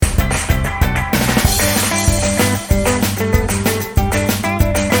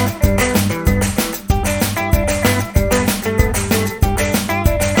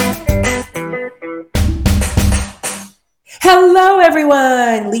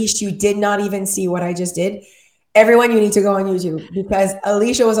Leash, you did not even see what I just did. Everyone, you need to go on YouTube because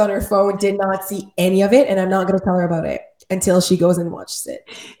Alicia was on her phone, did not see any of it, and I'm not going to tell her about it until she goes and watches it.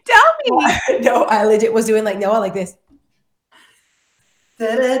 Tell me. No, I legit was doing like Noah, like this.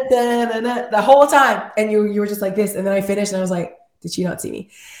 The whole time. And you were just like this. And then I finished and I was like, did she not see me?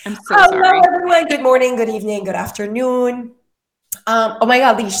 I'm so sorry. Hello, everyone. Good morning, good evening, good afternoon. Oh my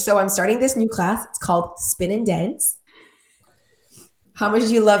God, Leash. So I'm starting this new class. It's called Spin and Dance. How much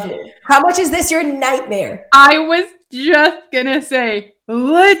do you love me? How much is this your nightmare? I was just gonna say,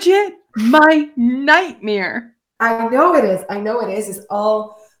 legit my nightmare. I know it is. I know it is. It's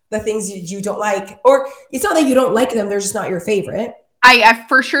all the things you don't like. Or it's not that you don't like them. They're just not your favorite. I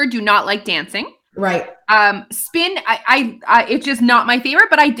for sure do not like dancing. Right. Spin, I it's just not my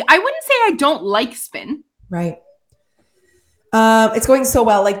favorite, but I wouldn't say I don't like spin. Right. It's going so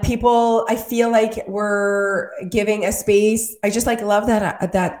well. Like people, I feel like we're giving a space. I just like love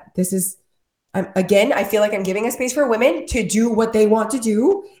that this is, again, I feel like I'm giving a space for women to do what they want to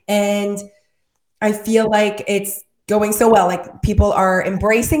do. And I feel like it's going so well. Like people are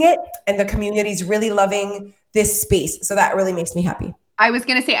embracing it and the community's really loving this space. So that really makes me happy. I was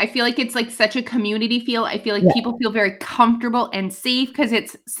going to say, I feel like it's like such a community feel. I feel like people feel very comfortable and safe because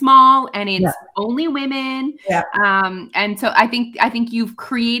it's small and it's only women. Yeah. And so I think you've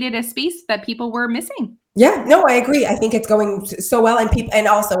created a space that people were missing. Yeah, no, I agree. I think it's going so well. And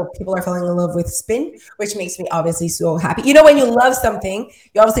also people are falling in love with spin, which makes me obviously so happy. You know, when you love something,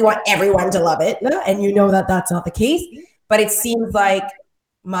 you obviously want everyone to love it. And you know that that's not the case, but it seems like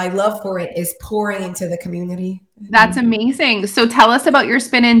my love for it is pouring into the community. That's amazing. So tell us about your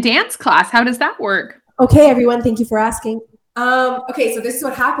spin and dance class. How does that work? Okay, everyone. Thank you for asking. Okay, so this is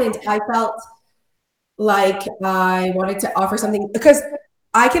what happened. I felt like I wanted to offer something because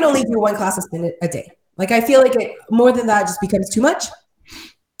I can only do one class of spin a day. Like I feel like more than that just becomes too much.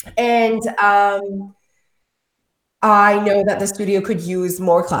 And I know that the studio could use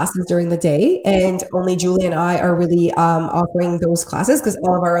more classes during the day, and only Julie and I are really offering those classes because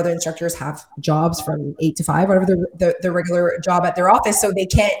all of our other instructors have jobs from 8 to 5, whatever the regular job at their office. So they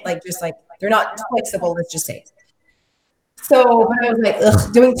can't they're not flexible, let's just say. So but I was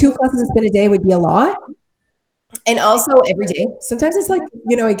like, doing 2 classes of spin a day would be a lot. And also every day, sometimes it's like,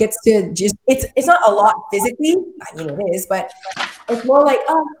 it gets to just, it's not a lot physically. I mean, it is, but it's more like,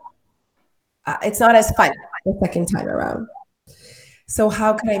 it's not as fun the second time around. So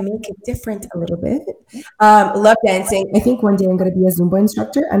how can I make it different a little bit? Love dancing. I think one day I'm going to be a Zumba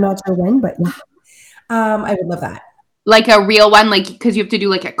instructor. I'm not sure when, but yeah, I would love that. Like a real one, like, because you have to do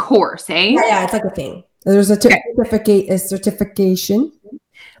like a course, eh? Yeah, it's like a thing. There's a certification.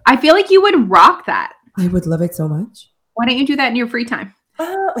 I feel like you would rock that. I would love it so much. Why don't you do that in your free time?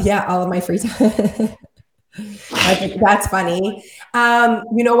 Yeah, all of my free time. That's funny.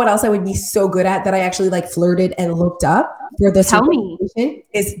 You know what else I would be so good at that I actually like flirted and looked up for this? Tell me.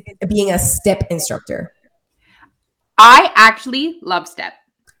 Is being a step instructor. I actually love step.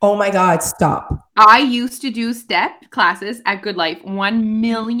 Oh my God, stop. I used to do step classes at Good Life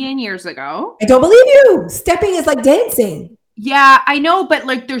 1,000,000 years ago. I don't believe you. Stepping is like dancing. Yeah, I know, but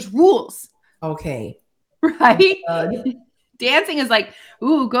like there's rules. Okay. Right? Dancing is like,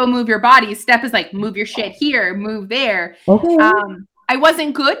 ooh, go move your body. Step is like, move your shit here, move there. Okay. I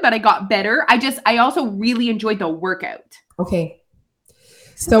wasn't good, but I got better. I also really enjoyed the workout. Okay.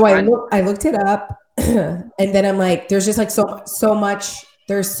 So I looked it up and then I'm like, there's just like so much,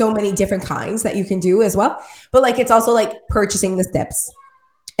 there's so many different kinds that you can do as well. But like, it's also like purchasing the steps.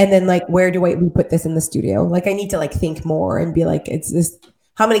 And then like, where do we put this in the studio? Like I need to like think more and be like, it's this,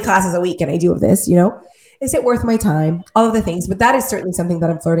 how many classes a week can I do of this? Is it worth my time? All of the things, but that is certainly something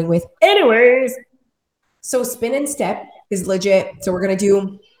that I'm flirting with. Anyways, so spin and step is legit. So we're going to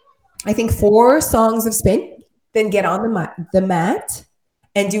do, I think 4 songs of spin, then get on the mat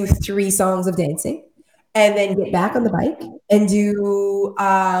and do 3 songs of dancing and then get back on the bike and do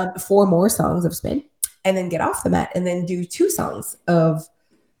 4 more songs of spin and then get off the mat and then do 2 songs of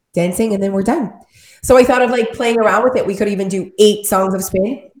dancing and then we're done. So I thought of like playing around with it. We could even do 8 songs of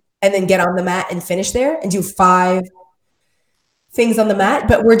spin and then get on the mat and finish there and do 5 things on the mat.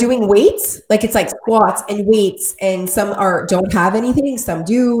 But we're doing weights. Like it's like squats and weights. And some don't have anything. Some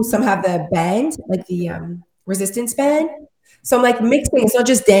do. Some have the band, like the resistance band. So I'm like mixing. It's not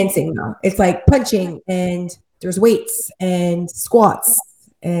just dancing now. It's like punching and there's weights and squats.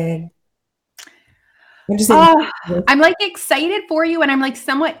 And I'm just I'm like excited for you. And I'm like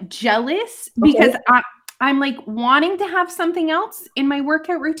somewhat jealous because I'm like wanting to have something else in my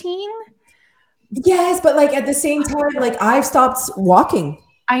workout routine. Yes, but like at the same time, like I've stopped walking.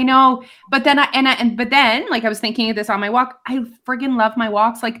 I know. But then I was thinking of this on my walk. I friggin' love my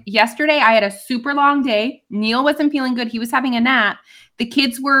walks. Like yesterday I had a super long day. Neil wasn't feeling good. He was having a nap. The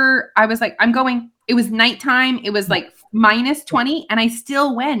kids were, I was like, I'm going. It was nighttime. It was like minus 20 and I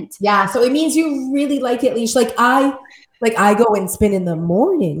still went. Yeah. So it means you really like it, Leash. Like I go and spin in the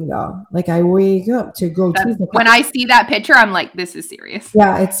morning though. Like I wake up to go to the when I see that picture, I'm like, this is serious.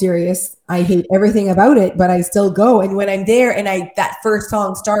 Yeah, it's serious. I hate everything about it, but I still go. And when I'm there and that first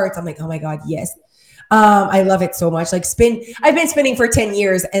song starts, I'm like, oh my God, yes. I love it so much. Like I've been spinning for 10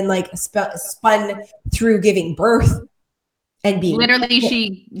 years and like spun through giving birth and being literally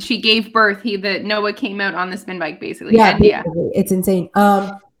she gave birth. Noah came out on the spin bike basically. Yeah, it's insane.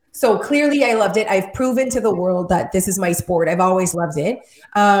 So clearly I loved it. I've proven to the world that this is my sport. I've always loved it.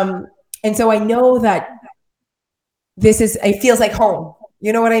 And so I know that it feels like home.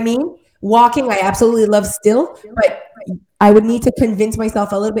 You know what I mean? Walking, I absolutely love still, but I would need to convince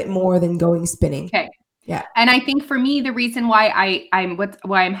myself a little bit more than going spinning. Okay. Yeah. And I think for me, the reason why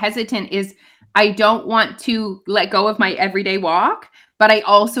I'm hesitant is I don't want to let go of my everyday walk, but I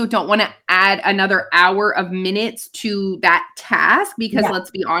also don't want to add another hour of minutes to that task because let's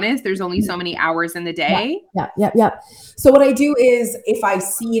be honest, there's only so many hours in the day. Yeah. So what I do is if I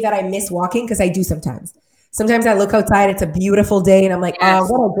see that I miss walking, because I do sometimes I look outside, it's a beautiful day and I'm like, oh,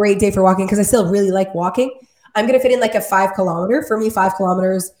 what a great day for walking. Cause I still really like walking. I'm going to fit in like a 5 kilometer. For me, 5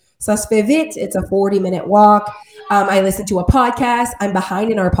 kilometers, ça se fait vite. It's a 40-minute walk. I listen to a podcast. I'm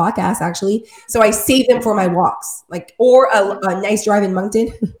behind in our podcast actually. So I save them for my walks, or a nice drive in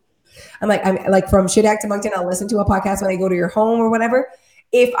Moncton. I'm like from Shediac to Moncton, I'll listen to a podcast when I go to your home or whatever.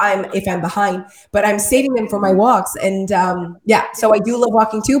 If I'm behind, but I'm saving them for my walks. And so I do love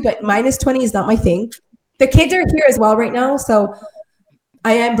walking too, but minus 20 is not my thing. The kids are here as well right now. So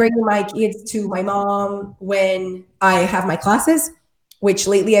I am bringing my kids to my mom when I have my classes, which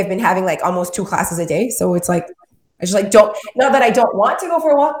lately I've been having like almost 2 classes a day. So it's like, I just like not that I don't want to go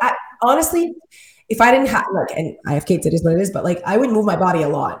for a walk. Honestly, if I didn't have and I have kids, it is what it is, but like I would move my body a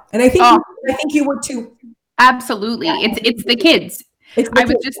lot. And I think you would too. Absolutely. It's the kids. I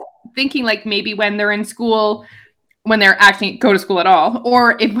was just thinking like maybe when they're in school, when they're actually go to school at all,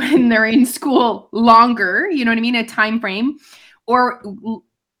 or when they're in school longer, you know what I mean? A time frame, or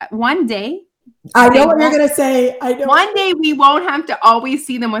one day. I know what you're going to say. I know. One day we won't have to always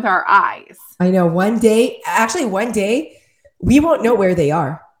see them with our eyes. I know. One day we won't know where they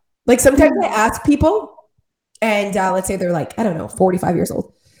are. Like sometimes I ask people and let's say they're like, I don't know, 45 years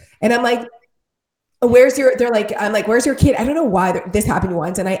old. And I'm like, where's your kid? I don't know why this happened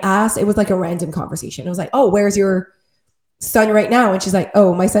once. And I asked, it was like a random conversation. I was like, oh, where's your son right now? And she's like,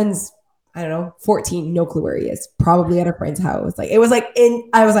 oh, my son's, I don't know, 14. No clue where he is. Probably at a friend's house. I was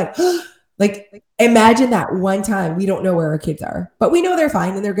like, like, imagine that one time we don't know where our kids are, but we know they're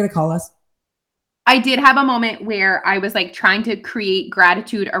fine and they're going to call us. I did have a moment where I was like trying to create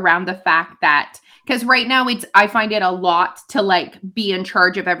gratitude around the fact that, because right now I find it a lot to like be in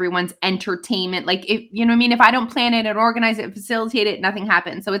charge of everyone's entertainment. Like if, you know what I mean? If I don't plan it and organize it, facilitate it, nothing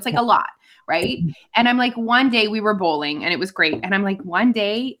happens. So it's like a lot. Right. And I'm like, one day we were bowling and it was great. And I'm like, one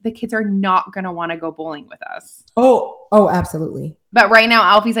day the kids are not going to want to go bowling with us. Oh, absolutely. But right now,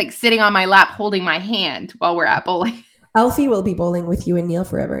 Alfie's like sitting on my lap, holding my hand while we're at bowling. Alfie will be bowling with you and Neil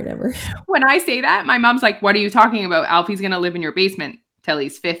forever and ever. When I say that, my mom's like, what are you talking about? Alfie's going to live in your basement till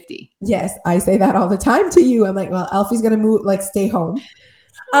he's 50. Yes. I say that all the time to you. I'm like, well, Alfie's going to stay home.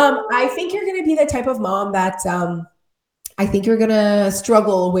 I think you're going to be the type of mom that, I think you're going to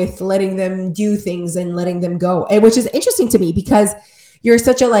struggle with letting them do things and letting them go, which is interesting to me because you're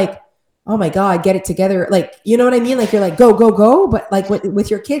such a oh my God, get it together. Like, you know what I mean? Like you're like, go, go, go. But like with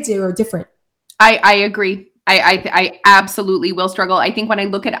your kids, you're different. I agree. I absolutely will struggle. I think when I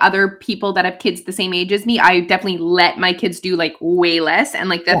look at other people that have kids the same age as me, I definitely let my kids do like way less. And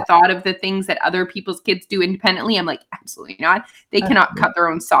like the thought of the things that other people's kids do independently, I'm like, absolutely not. They cannot cut their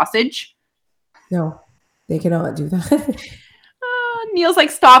own sausage. No, they cannot do that. Neil's like,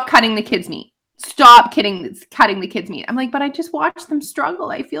 stop cutting the kids' meat. Stop cutting the kids' meat. I'm like, but I just watched them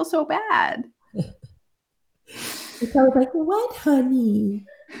struggle. I feel so bad. So I was like, what, honey?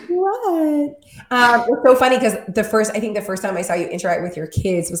 What? It's so funny because the first time I saw you interact with your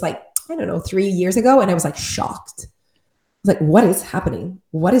kids was like, I don't know, 3 years ago. And I was like shocked. I was like, what is happening?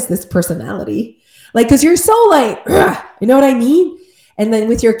 What is this personality? Like, cause you're so like, you know what I mean? And then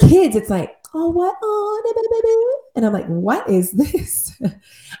with your kids, it's like, oh, what? Oh, and I'm like, what is this?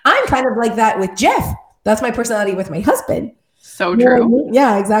 I'm kind of like that with Jeff. That's my personality with my husband. So true. You know what I mean?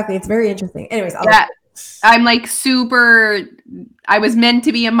 Yeah, exactly. It's very interesting. Anyways, I'm like I was meant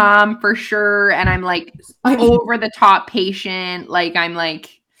to be a mom for sure. And I'm like over the top patient. Like I'm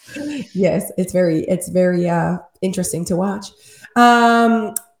like, Yes, it's very interesting to watch.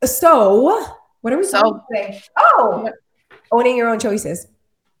 So what are we talking today? Oh, owning your own choices.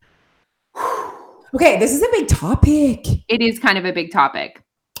 Okay, this is a big topic. It is kind of a big topic.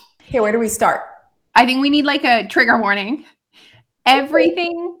 Okay, where do we start? I think we need like a trigger warning.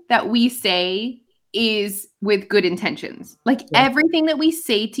 Everything that we say is with good intentions. Like everything that we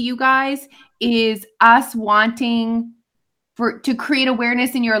say to you guys is us wanting to create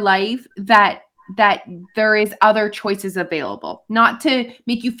awareness in your life that there is other choices available, not to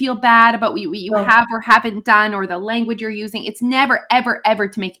make you feel bad about what you have or haven't done or the language you're using. It's never, ever, ever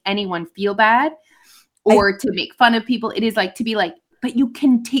to make anyone feel bad or to make fun of people. It is like to be like, but you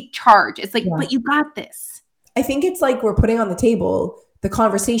can take charge. It's like, but you got this. I think it's like we're putting on the table the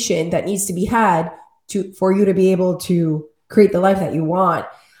conversation that needs to be had for you to be able to create the life that you want.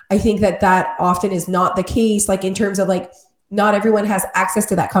 I think that often is not the case, like in terms of like, not everyone has access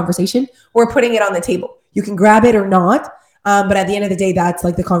to that conversation. We're putting it on the table. You can grab it or not. But at the end of the day, that's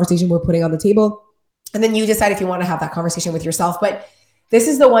like the conversation we're putting on the table. And then you decide if you want to have that conversation with yourself. But this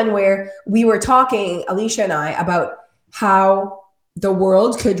is the one where we were talking, Alicia and I, about how the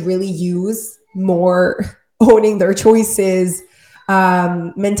world could really use more owning their choices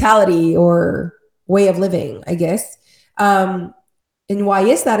mentality or way of living, I guess. And why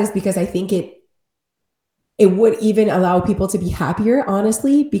is that? Is because I think it would even allow people to be happier,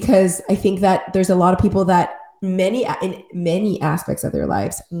 honestly, because I think that there's a lot of people that in many aspects of their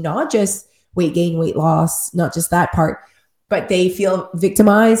lives, not just weight gain, weight loss, not just that part, but they feel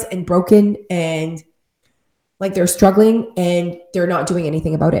victimized and broken and like they're struggling and they're not doing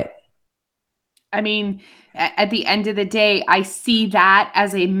anything about it. I mean, at the end of the day, I see that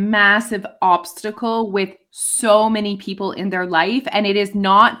as a massive obstacle with so many people in their life. And it is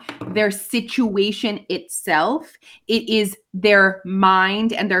not their situation itself. It is their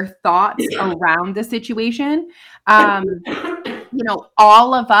mind and their thoughts around the situation.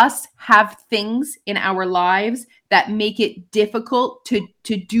 All of us have things in our lives that make it difficult to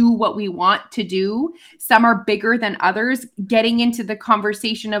do what we want to do. Some are bigger than others. Getting into the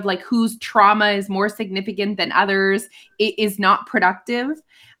conversation of like whose trauma is more significant than others, it is not productive.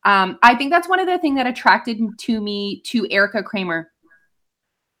 I think that's one of the things that attracted me to Erica Kramer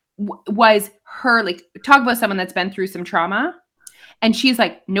was her, like, talk about someone that's been through some trauma. And she's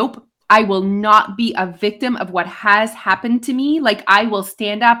like, nope, I will not be a victim of what has happened to me. Like, I will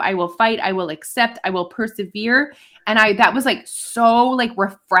stand up, I will fight, I will accept, I will persevere. And that was like so like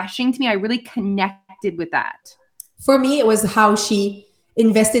refreshing to me. I really connected with that. For me, it was how she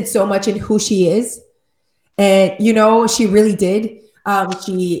invested so much in who she is. And, she really did.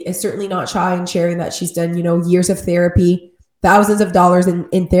 She is certainly not shy in sharing that she's done, years of therapy, thousands of dollars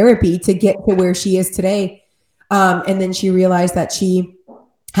in therapy to get to where she is today. And then she realized that she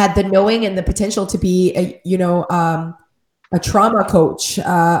had the knowing and the potential to be a trauma coach,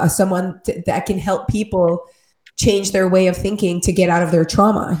 someone that can help people change their way of thinking to get out of their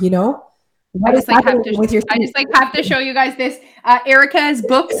trauma, I just have to show you guys this. Erica's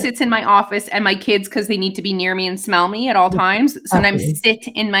book sits in my office, and my kids, because they need to be near me and smell me at all times, sometimes sit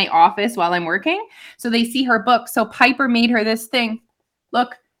in my office while I'm working. So they see her book. So Piper made her this thing.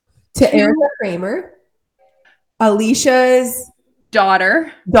 Look. To Erica Kramer, Alicia's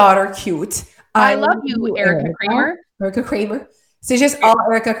daughter, cute. I love you, Erica Kramer. Erica Kramer. So just all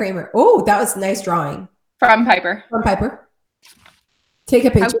Erica Kramer. Oh, that was nice drawing. From Piper. Take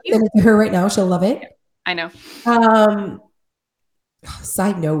a picture, send it to her right now. She'll love it. I know.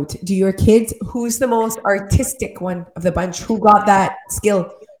 Side note, do your kids, who's the most artistic one of the bunch? Who got that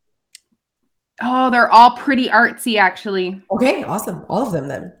skill? Oh, they're all pretty artsy, actually. Okay, awesome. All of them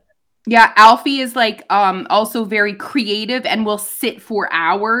then. Yeah, Alfie is like also very creative and will sit for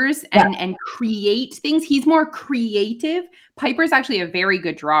hours and create things. He's more creative. Piper's actually a very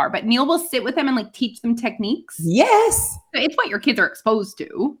good drawer, but Neil will sit with him and like teach them techniques. Yes. So it's what your kids are exposed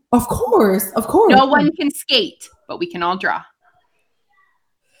to. Of course. No one can skate, but we can all draw.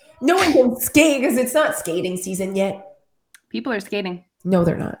 No one can skate because it's not skating season yet. People are skating. No,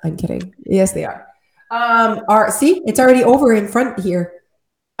 they're not. I'm kidding. Yes, they are. See, it's already over in front here.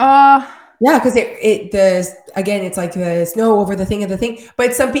 Yeah, because it's like the snow over the thing.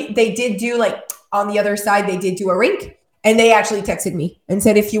 But some people, they did do like on the other side, they did do a rink, and they actually texted me and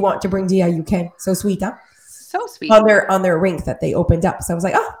said, if you want to bring Dia, you can. So sweet, huh? So sweet. On their rink that they opened up. So I was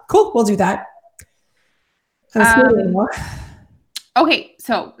like, oh, cool, we'll do that. Okay,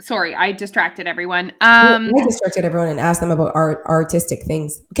 so sorry, I distracted everyone. I distracted everyone and asked them about artistic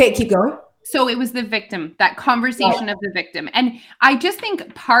things. Okay, keep going. So it was the victim, that conversation of the victim. And I just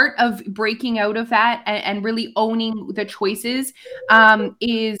think part of breaking out of that and really owning the choices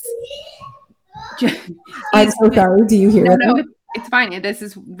is just, I'm so sorry. Do you hear it? No, it's fine. This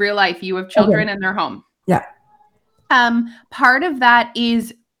is real life. You have children and they're home. Yeah. Part of that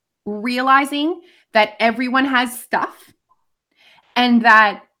is realizing that everyone has stuff and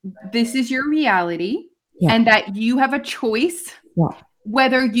that this is your reality and that you have a choice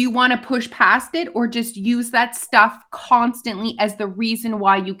whether you want to push past it or just use that stuff constantly as the reason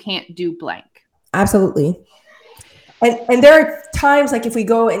why you can't do blank. Absolutely. And there are times, like if we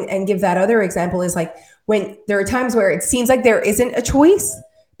go and give that other example, is like when there are times where it seems like there isn't a choice,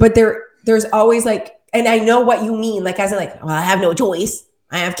 but there's always like, and I know what you mean, like as in like, well, I have no choice.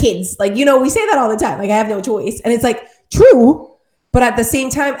 I have kids. Like, you know, we say that all the time. Like I have no choice. And it's like true. But at the same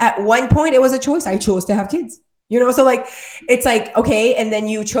time, at one point it was a choice. I chose to have kids, you know? So like, it's like, okay. And then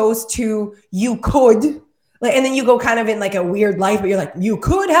you chose to, you could like, and then you go kind of in like a weird life, but you're like, you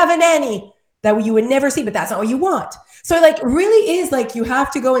could have a nanny that you would never see, but that's not what you want. So like really is like, you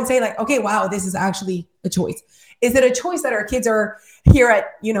have to go and say like, okay, wow, this is actually a choice. Is it a choice that our kids are here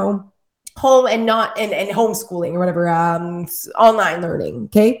at, you know, home and not and homeschooling or whatever, online learning?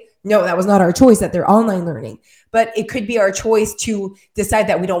 Okay. No, that was not our choice that they're online learning, but it could be our choice to decide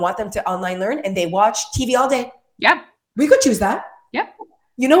that we don't want them to online learn and they watch TV all day. Yep. We could choose that. Yep.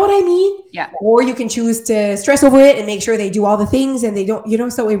 You know what I mean? Yeah. Or you can choose to stress over it and make sure they do all the things and they don't, you know,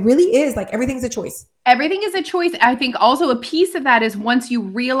 so it really is like everything's a choice. Everything is a choice. I think also a piece of that is once you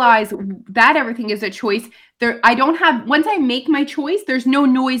realize that everything is a choice, once I make my choice, there's no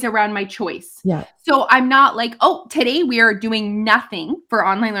noise around my choice. Yeah. So I'm not like, oh, today we are doing nothing for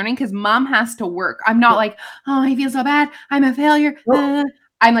online learning because mom has to work. I'm not like, oh, I feel so bad. I'm a failure.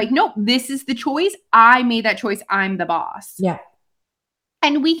 I'm like, nope, this is the choice. I made that choice. I'm the boss. Yeah.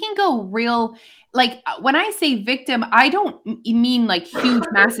 And we can go real, like when I say victim, I don't mean like huge,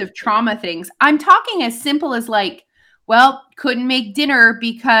 massive trauma things. I'm talking as simple as like, well, couldn't make dinner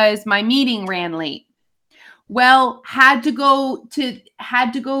because my meeting ran late. Well, had to go to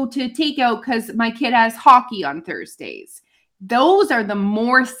takeout because my kid has hockey on Thursdays. Those are the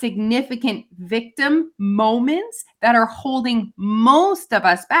more significant victim moments that are holding most of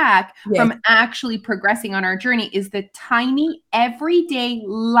us back from actually progressing on our journey, is the tiny everyday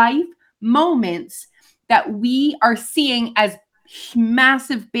life moments that we are seeing as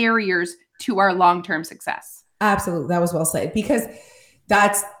massive barriers to our long-term success. Absolutely. That was well said, because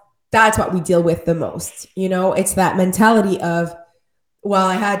that's what we deal with the most. You know, it's that mentality of, well,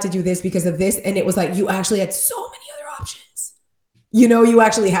 I had to do this because of this. And it was like, you actually had so many other options. You know, you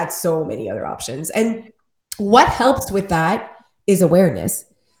actually had so many other options. And what helps with that is awareness.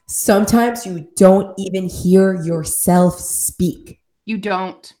 Sometimes you don't even hear yourself speak. You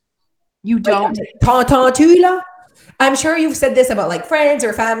don't. I'm sure you've said this about like friends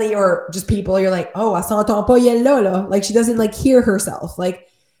or family or just people. You're like, oh, I s'entend pas yelle là. Like she doesn't like hear herself. Like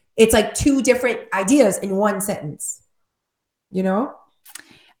it's like two different ideas in one sentence, you know?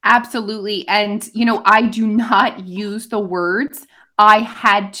 Absolutely. And, you know, I do not use the words I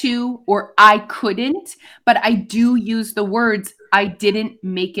had to or I couldn't, but I do use the words I didn't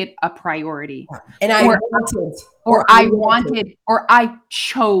make it a priority. And I wanted. Or I wanted, or I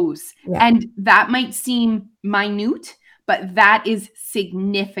chose. Yeah. And that might seem minute, but that is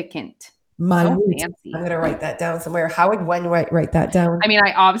significant. Minute. I'm going to write that down somewhere. How would one write that down? I mean,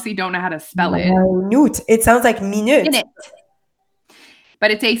 I obviously don't know how to spell it. Minute. It sounds like minute. Minute.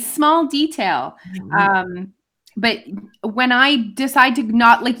 But it's a small detail. But when I decide to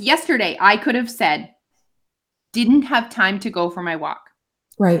not, like yesterday, I could have said, didn't have time to go for my walk.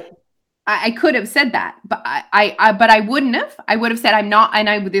 Right. I could have said that, but I wouldn't have. I would have said, I'm not,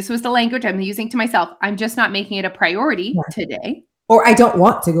 and this was the language I'm using to myself. I'm just not making it a priority today. Or I don't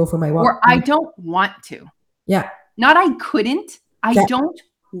want to go for my walk. Or I don't want to. Yeah. Not I couldn't. I don't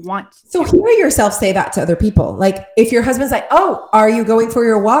want to. So hear yourself say that to other people. Like if your husband's like, oh, are you going for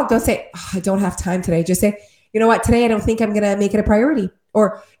your walk? Don't say, oh, I don't have time today. Just say, you know what? Today, I don't think I'm going to make it a priority.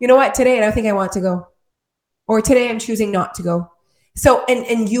 Or, you know what? Today, I don't think I want to go. Or today, I'm choosing not to go. So,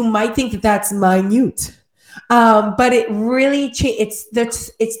 and you might think that that's minute, but it really, it's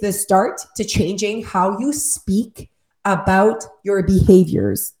the start to changing how you speak about your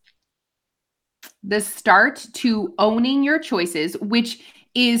behaviors. The start to owning your choices, which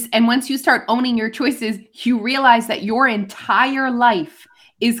is, and once you start owning your choices, you realize that your entire life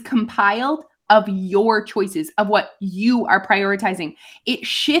is compiled of your choices, of what you are prioritizing. It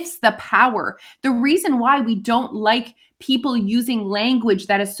shifts the power. The reason why we don't like people using language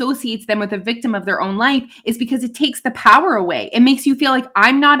that associates them with a victim of their own life is because it takes the power away. It makes you feel like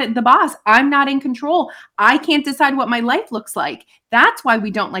I'm not the boss. I'm not in control. I can't decide what my life looks like. That's why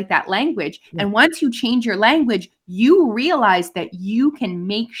we don't like that language. Yeah. And once you change your language, you realize that you can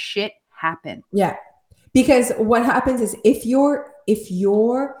make shit happen. Yeah. Because what happens is if your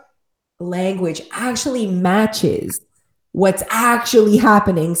language actually matches what's actually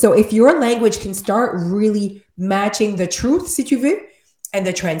happening. So if your language can start really matching the truth, si tu veux, and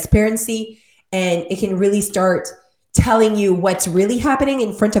the transparency, and it can really start telling you what's really happening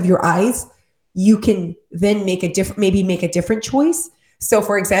in front of your eyes, you can then make a different choice. So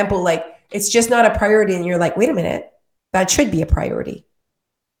for example, like it's just not a priority and you're like, wait a minute, that should be a priority.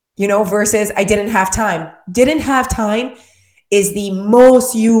 Versus I didn't have time. Didn't have time is the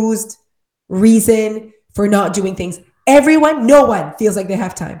most used reason for not doing things. No one feels like they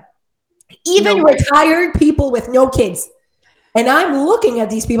have time. Even retired people with no kids. And I'm looking at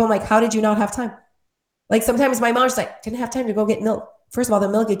these people, I'm like, how did you not have time? Like sometimes my mom's like, didn't have time to go get milk. First of all, the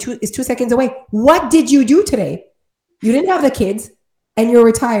milk is 2 seconds away. What did you do today? You didn't have the kids and you're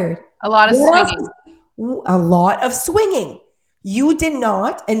retired. A lot of swinging. A lot of swinging. You did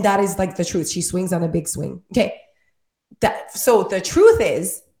not. And that is like the truth. She swings on a big swing. Okay. So the truth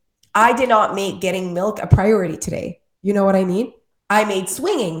is, I did not make getting milk a priority today. You know what I mean? I made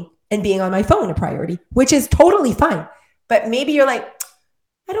swinging and being on my phone a priority, which is totally fine. But maybe you're like,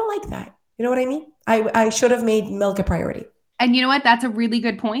 I don't like that. You know what I mean? I should have made milk a priority. And you know what? That's a really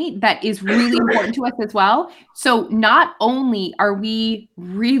good point. That is really important to us as well. So not only are we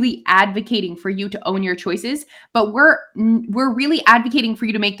really advocating for you to own your choices, but we're really advocating for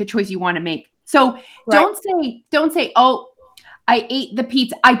you to make the choice you want to make. So don't say, oh, I ate the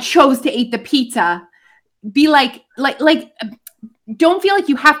pizza. I chose to eat the pizza. Be like, don't feel like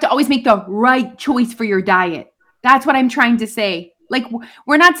you have to always make the right choice for your diet. That's what I'm trying to say. Like,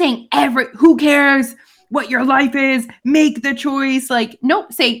 we're not saying who cares what your life is, make the choice. Like, no,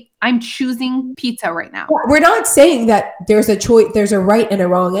 say, I'm choosing pizza right now. We're not saying that there's a choice, there's a right and a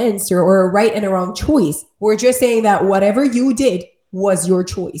wrong answer or a right and a wrong choice. We're just saying that whatever you did was your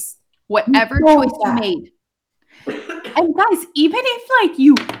choice. Whatever choice you made. And guys, even if like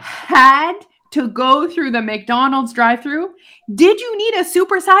you had to go through the McDonald's drive-thru, did you need a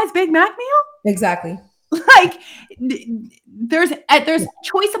supersized Big Mac meal? Exactly. Like there's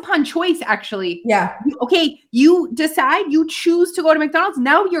choice upon choice, actually. Yeah. Okay. You decide, you choose to go to McDonald's.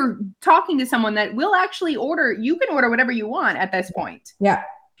 Now you're talking to someone that will actually order. You can order whatever you want at this point. Yeah.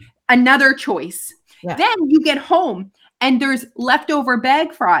 Another choice. Yeah. Then you get home and there's leftover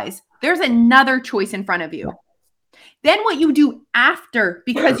bag fries. There's another choice in front of you. Then what you do after,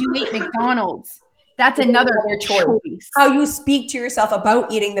 because you ate McDonald's, that's another choice. How you speak to yourself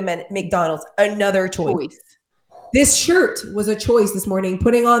about eating the McDonald's, another choice. This shirt was a choice this morning.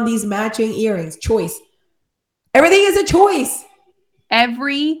 Putting on these matching earrings, choice. Everything is a choice.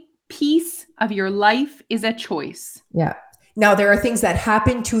 Every piece of your life is a choice. Yeah. Now, there are things that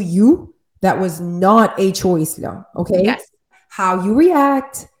happen to you that was not a choice, though. Okay? Yes. How you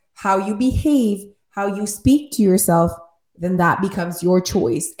react, how you behave, how you speak to yourself, then that becomes your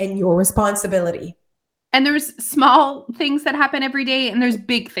choice and your responsibility. And there's small things that happen every day and there's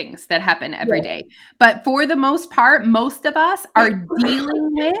big things that happen every day. But for the most part, most of us are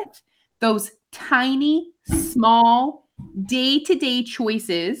dealing with those tiny, small, day-to-day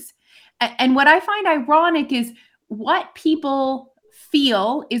choices. And what I find ironic is what people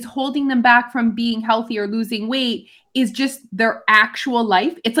feel is holding them back from being healthy or losing weight is just their actual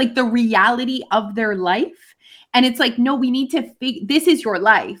life. It's like the reality of their life. And it's like, no, we need to this is your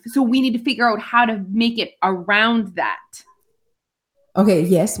life. So we need to figure out how to make it around that. Okay.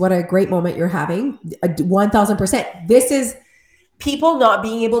 Yes. What a great moment you're having. 1000%. This is people not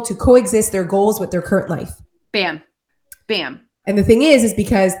being able to coexist their goals with their current life. Bam. Bam. And the thing is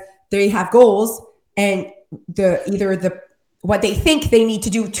because they have goals and what they think they need to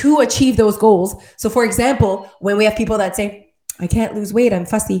do to achieve those goals. So for example, when we have people that say, I can't lose weight, I'm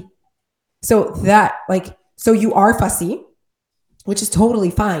fussy. So you are fussy, which is totally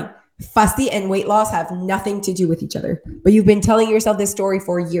fine. Fussy and weight loss have nothing to do with each other, but you've been telling yourself this story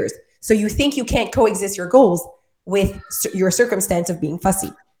for years. So you think you can't coexist your goals with your circumstance of being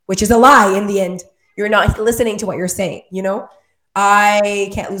fussy, which is a lie in the end. You're not listening to what you're saying.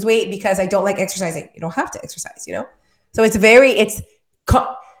 I can't lose weight because I don't like exercising. You don't have to exercise, So it's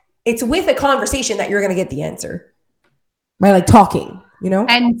with a conversation that you're going to get the answer by like talking.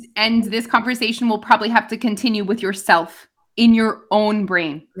 And this conversation will probably have to continue with yourself in your own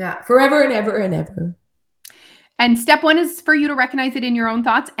brain. Yeah. Forever and ever and ever. And step one is for you to recognize it in your own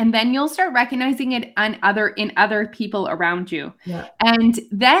thoughts, and then you'll start recognizing it in other people around you. Yeah.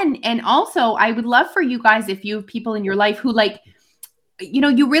 And also I would love for you guys, if you have people in your life who like,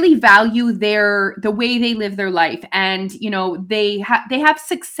 you really value the way they live their life, and they have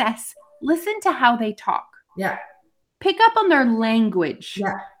success, listen to how they talk. Yeah. Pick up on their language.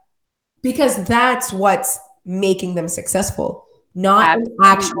 Yeah. Because that's what's making them successful, not an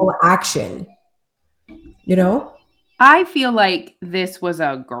actual action. I feel like this was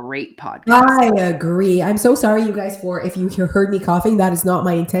a great podcast. I agree. I'm so sorry, you guys, for if you heard me coughing. That is not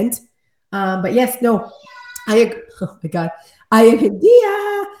my intent. But yes, no, I agree. Oh my God. I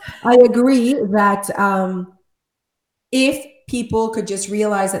agree that if people could just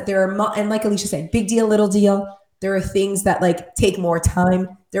realize that there are, and like Alicia said, big deal, little deal, there are things that like take more time.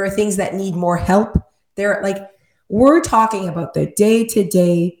 There are things that need more help. We're talking about the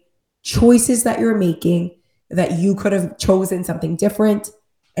day-to-day choices that you're making, that you could have chosen something different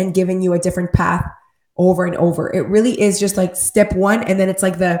and given you a different path over and over. It really is just like step one. And then it's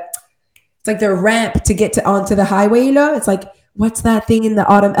like the ramp to get onto the highway. It's like, what's that thing in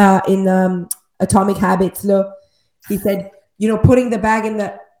the Atomic Habits? He said, putting the bag in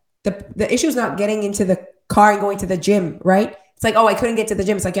the issue is not getting into the car and going to the gym, right? It's like, oh, I couldn't get to the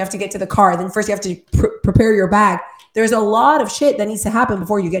gym. It's like, you have to get to the car. Then first you have to prepare your bag. There's a lot of shit that needs to happen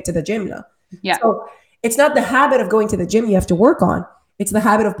before you get to the gym now. Yeah. So it's not the habit of going to the gym you have to work on. It's the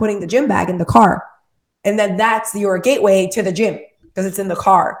habit of putting the gym bag in the car. And then that's your gateway to the gym because it's in the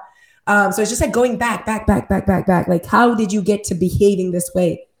car. So it's just like going back. Like, how did you get to behaving this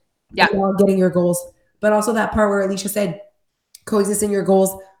way? Yeah. While getting your goals. But also that part where Alicia said, coexisting your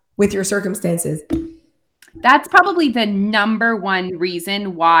goals with your circumstances. That's probably the number one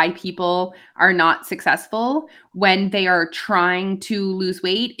reason why people are not successful when they are trying to lose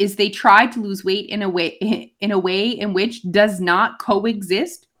weight, is they try to lose weight in a way in which does not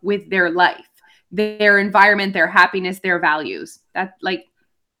coexist with their life, their environment, their happiness, their values. That.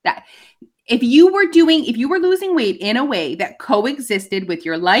 If you were losing weight in a way that coexisted with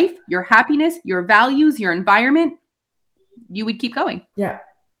your life, your happiness, your values, your environment, you would keep going. Yeah.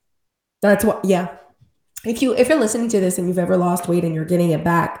 That's what, yeah. If you're listening to this and you've ever lost weight and you're getting it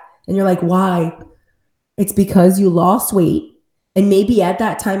back and you're like, why? It's because you lost weight. And maybe at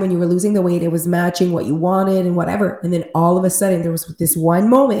that time when you were losing the weight, it was matching what you wanted and whatever. And then all of a sudden there was this one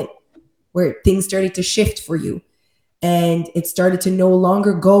moment where things started to shift for you. And it started to no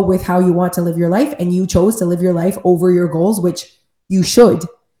longer go with how you want to live your life. And you chose to live your life over your goals, which you should,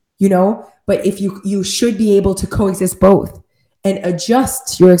 but if you should be able to coexist both and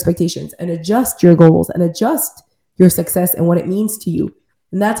adjust your expectations and adjust your goals and adjust your success and what it means to you.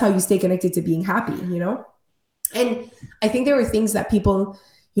 And that's how you stay connected to being happy, And I think there are things that people,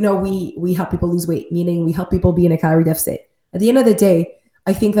 we help people lose weight, meaning we help people be in a calorie deficit. At the end of the day,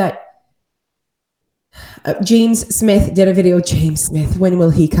 I think that James Smith did a video. James Smith, when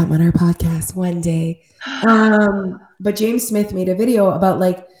will he come on our podcast? One day. But James Smith made a video about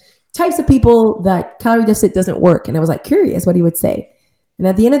like types of people that calorie deficit doesn't work. And I was like curious what he would say. And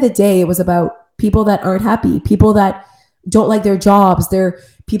at the end of the day, it was about people that aren't happy, people that don't like their jobs. They're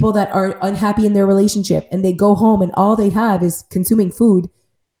people that are unhappy in their relationship and they go home and all they have is consuming food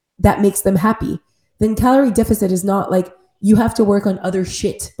that makes them happy. Then calorie deficit is not like, you have to work on other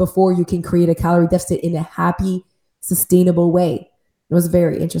shit before you can create a calorie deficit in a happy, sustainable way. It was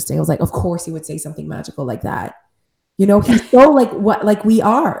very interesting. I was like, of course he would say something magical like that. He's so like we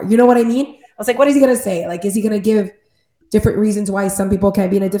are. You know what I mean? I was like, what is he going to say? Like, is he going to give different reasons why some people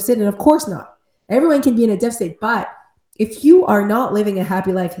can't be in a deficit? And of course not. Everyone can be in a deficit. But if you are not living a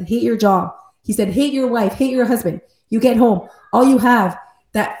happy life, hate your job, he said, hate your wife, hate your husband, you get home, all you have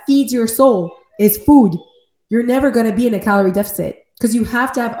that feeds your soul is food. You're never going to be in a calorie deficit because you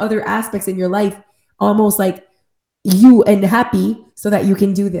have to have other aspects in your life almost like you and happy so that you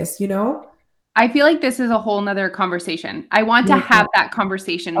can do this, I feel like this is a whole nother conversation. I want to have that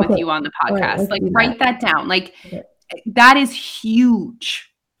conversation with you on the podcast. Right, write that down. That is huge.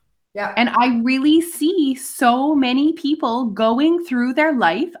 Yeah. And I really see so many people going through their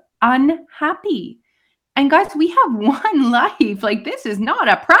life unhappy. And guys, we have one life. Like, this is not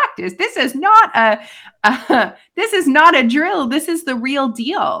a practice. This is not a drill. This is the real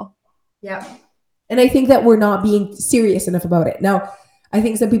deal. Yeah. And I think that we're not being serious enough about it. Now, I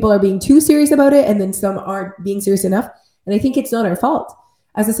think some people are being too serious about it and then some aren't being serious enough. And I think it's not our fault.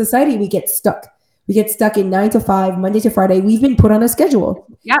 As a society, we get stuck. We get stuck in 9 to 5, Monday to Friday. We've been put on a schedule.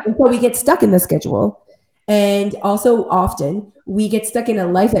 Yeah. And so we get stuck in the schedule. And also often we get stuck in a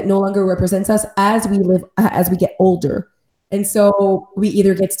life that no longer represents us as we get older. And so we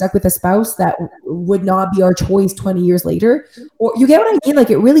either get stuck with a spouse that would not be our choice 20 years later, or you get what I mean? Like,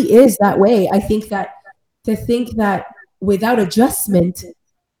 it really is that way. I think that to think that without adjustment,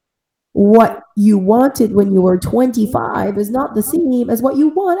 what you wanted when you were 25 is not the same as what you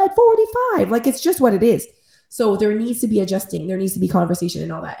want at 45. Like, it's just what it is. So there needs to be adjusting. There needs to be conversation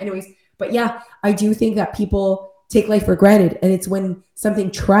and all that. Anyways, but yeah, I do think that people take life for granted. And it's when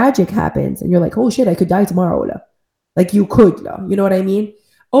something tragic happens and you're like, oh shit, I could die tomorrow. Like, you could, you know what I mean?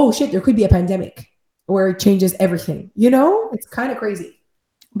 Oh shit, there could be a pandemic where it changes everything. You know, it's kind of crazy.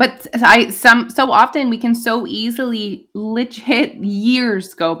 But so often we can so easily legit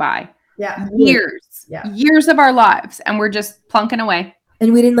years go by. Yeah. Years of our lives, and we're just plunking away.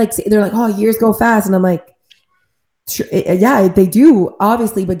 And we didn't like say, they're like, oh, years go fast. And I'm like, sure, yeah, they do,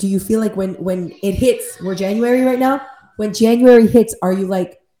 obviously. But do you feel like when it hits, we're January right now, when January hits, are you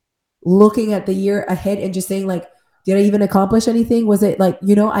like looking at the year ahead and just saying like, did I even accomplish anything? Was it like,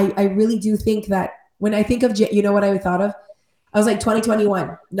 you know, I really do think that when I think of, you know what I thought of? I was like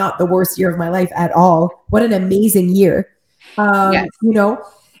 2021, not the worst year of my life at all. What an amazing year. Yes. You know?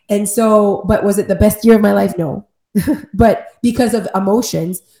 And so, but was it the best year of my life? No. But because of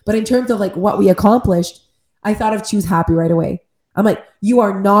emotions, but in terms of like what we accomplished, I thought of Choose Happy right away. I'm like, you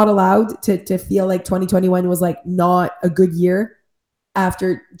are not allowed to feel like 2021 was like not a good year.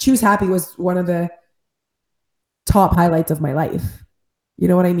 After Choose Happy was one of the top highlights of my life. You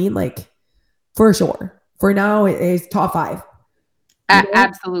know what I mean? Like, for sure. For now, it is top 5.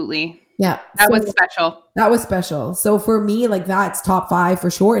 Absolutely. Yeah. That was special. That was special. So for me, like, that's top 5 for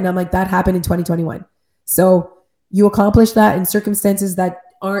sure. And I'm like, that happened in 2021. So you accomplish that in circumstances that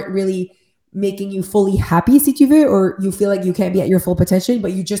aren't really making you fully happy, si tu veux, or you feel like you can't be at your full potential,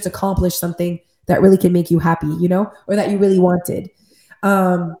 but you just accomplished something that really can make you happy, you know, or that you really wanted.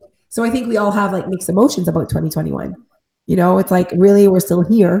 So I think we all have like mixed emotions about 2021. You know, it's like, really, we're still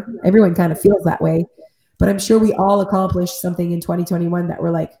here. Everyone kind of feels that way. But I'm sure we all accomplished something in 2021 that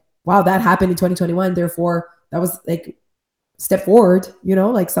we're like, wow, that happened in 2021. Therefore, that was like step forward, you know,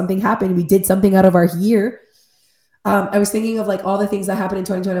 like something happened. We did something out of our year. I was thinking of like all the things that happened in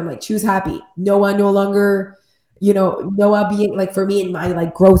 2020. I'm like, Choose Happy. Noah no longer, you know, Noah being like, for me in my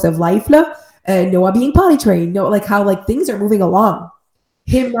like growth of life, and Noah being potty trained, like how like things are moving along.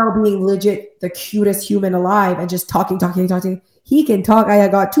 Him now being legit the cutest human alive and just talking. He can talk. I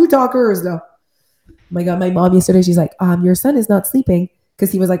got 2 talkers though. Oh my God, my mom yesterday, she's like, your son is not sleeping,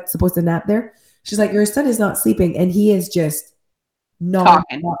 because he was like supposed to nap there. She's like, your son is not sleeping, and he is just not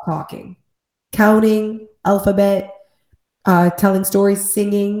talking, counting, alphabet, telling stories,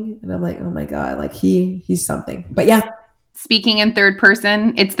 singing. And I'm like, oh my God, like he's something. But yeah. Speaking in third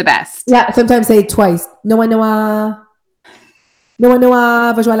person, it's the best. Yeah, sometimes say it twice. Noah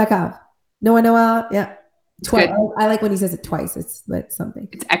va jouer à la cave. Noah, yeah. Twice. I like when he says it twice. It's like something.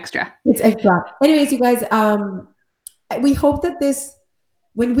 It's extra. Anyways, you guys, we hope that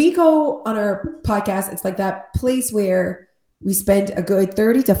when we go on our podcast, it's like that place where we spend a good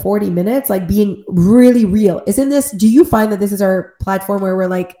 30 to 40 minutes, like being really real. Do you find that this is our platform where we're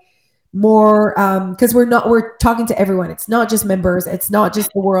like more, because we're talking to everyone. It's not just members. It's not just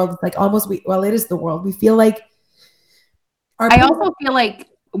the world. It's like it is the world. We feel like, I also feel like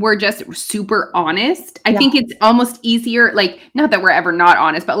we're just super honest. I think it's almost easier, like, not that we're ever not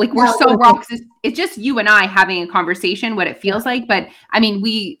honest, but like we're so raw. It's just you and I having a conversation, what it feels like. But I mean,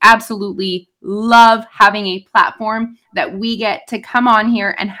 we absolutely love having a platform that we get to come on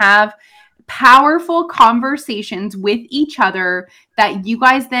here and have powerful conversations with each other that you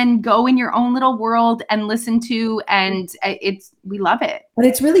guys then go in your own little world and listen to. And we love it. But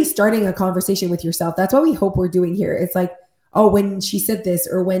it's really starting a conversation with yourself. That's what we hope we're doing here. It's like, oh, when she said this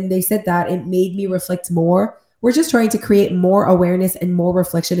or when they said that, it made me reflect more. We're just trying to create more awareness and more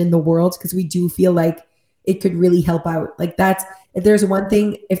reflection in the world, because we do feel like it could really help out. Like, if there's one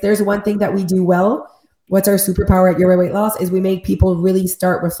thing that we do well, what's our superpower at Your Way Weight Loss is we make people really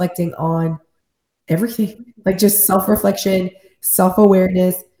start reflecting on everything, like just self-reflection,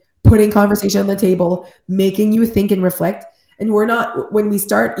 self-awareness, putting conversation on the table, making you think and reflect. And when we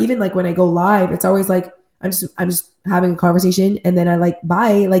start, even like when I go live, it's always like, I'm just having a conversation, and then I like,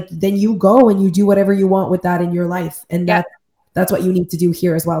 bye. Like, then you go and you do whatever you want with that in your life. And that's what you need to do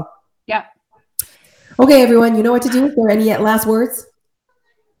here as well. Yeah. Okay, everyone, you know what to do. Is there any last words?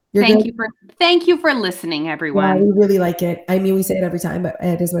 Thank you for listening, everyone. Yeah, we really like it. I mean, we say it every time, but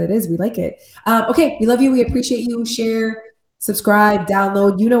it is what it is. We like it. Okay. We love you. We appreciate you. Share, subscribe,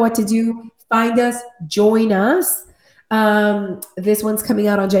 download. You know what to do. Find us, join us. This one's coming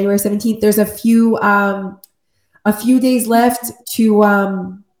out on January 17th. There's a few days left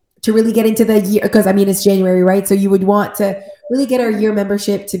to to really get into the year, because I mean, it's January, right? So you would want to really get our year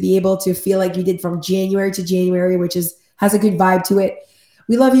membership to be able to feel like you did from January to January, which has a good vibe to it.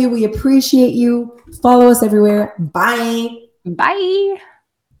 We love you. We appreciate you. Follow us everywhere. Bye. Bye.